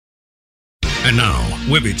And now,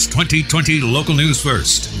 Wibbage 2020 Local News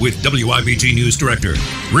First with WIBG News Director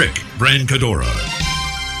Rick Brancadora.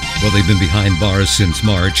 Well, they've been behind bars since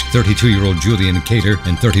March. 32-year-old Julian Cater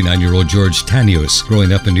and 39-year-old George Tanios,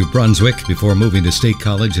 growing up in New Brunswick before moving to State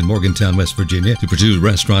College in Morgantown, West Virginia, to pursue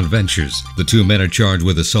restaurant ventures. The two men are charged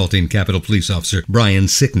with assaulting Capitol Police Officer Brian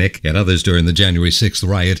Sicknick and others during the January 6th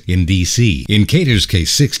riot in D.C. In Cater's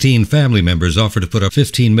case, 16 family members offered to put up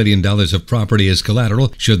 $15 million of property as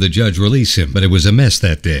collateral should the judge release him, but it was a mess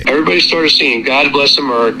that day. Everybody started singing "God Bless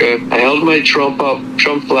America." I held my Trump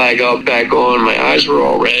flag up, back on. My eyes were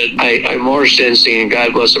all red. I marched in singing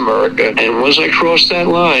 "God Bless America," and once I crossed that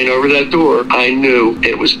line over that door, I knew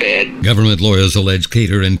it was bad. Government lawyers allege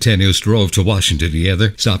Cater and Tanios drove to Washington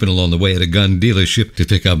together, stopping along the way at a gun dealership to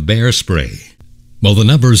pick up bear spray. Well, the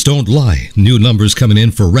numbers don't lie. New numbers coming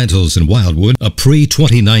in for rentals in Wildwood. A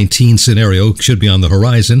pre-2019 scenario should be on the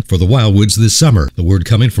horizon for the Wildwoods this summer. The word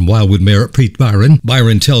coming from Wildwood Mayor Pete Byron.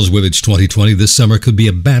 Byron tells Wibbage 2020 this summer could be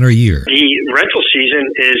a banner year. The rental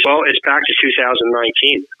season it's back to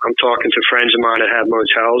 2019. I'm talking to friends of mine that have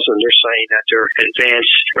motels, and they're saying that their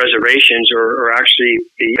advanced reservations are actually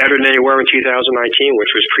better than they were in 2019,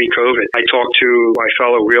 which was pre-COVID. I talked to my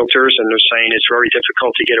fellow realtors, and they're saying it's very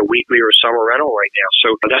difficult to get a weekly or summer rental right now. So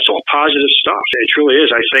that's all positive stuff. It truly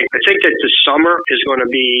is. I think that the summer is going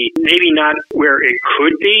to be maybe not where it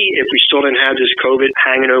could be if we still didn't have this COVID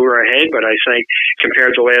hanging over our head, but I think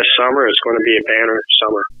compared to last summer, it's going to be a banner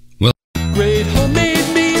summer. Great homemade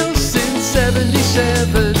meals since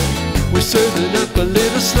 77. We're serving up a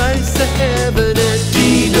little slice of heaven at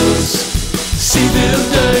Dino's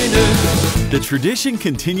Seaville Diner. The tradition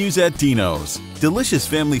continues at Dino's. Delicious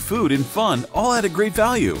family food and fun, all at a great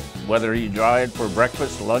value. Whether you try it for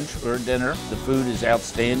breakfast, lunch, or dinner, the food is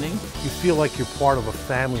outstanding. You feel like you're part of a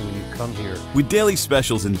family when you come here. With daily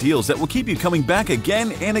specials and deals that will keep you coming back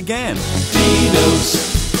again and again. Dino's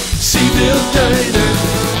Seaville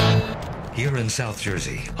Diner. Here in South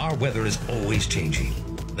Jersey, our weather is always changing.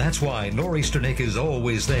 That's why Nor'easter Nick is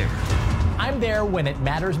always there. I'm there when it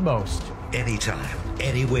matters most. Anytime,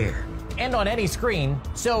 anywhere. And on any screen,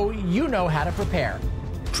 so you know how to prepare.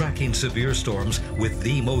 Tracking severe storms with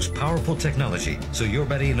the most powerful technology, so you're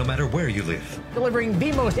ready no matter where you live. Delivering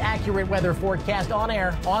the most accurate weather forecast on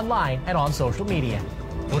air, online, and on social media.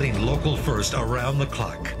 Putting local first around the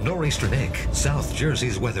clock. Nor'easter Nick, South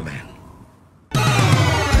Jersey's weatherman.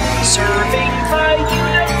 Serving the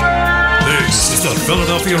universe. This is the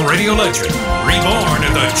Philadelphia radio legend, reborn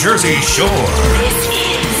at the Jersey Shore. This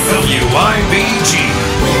is WIBG.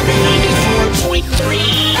 Wibbage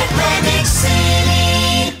 94.3 Atlantic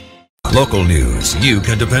City. Local news you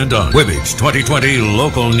can depend on. Wibbage 2020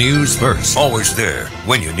 Local News First. Always there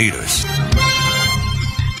when you need us.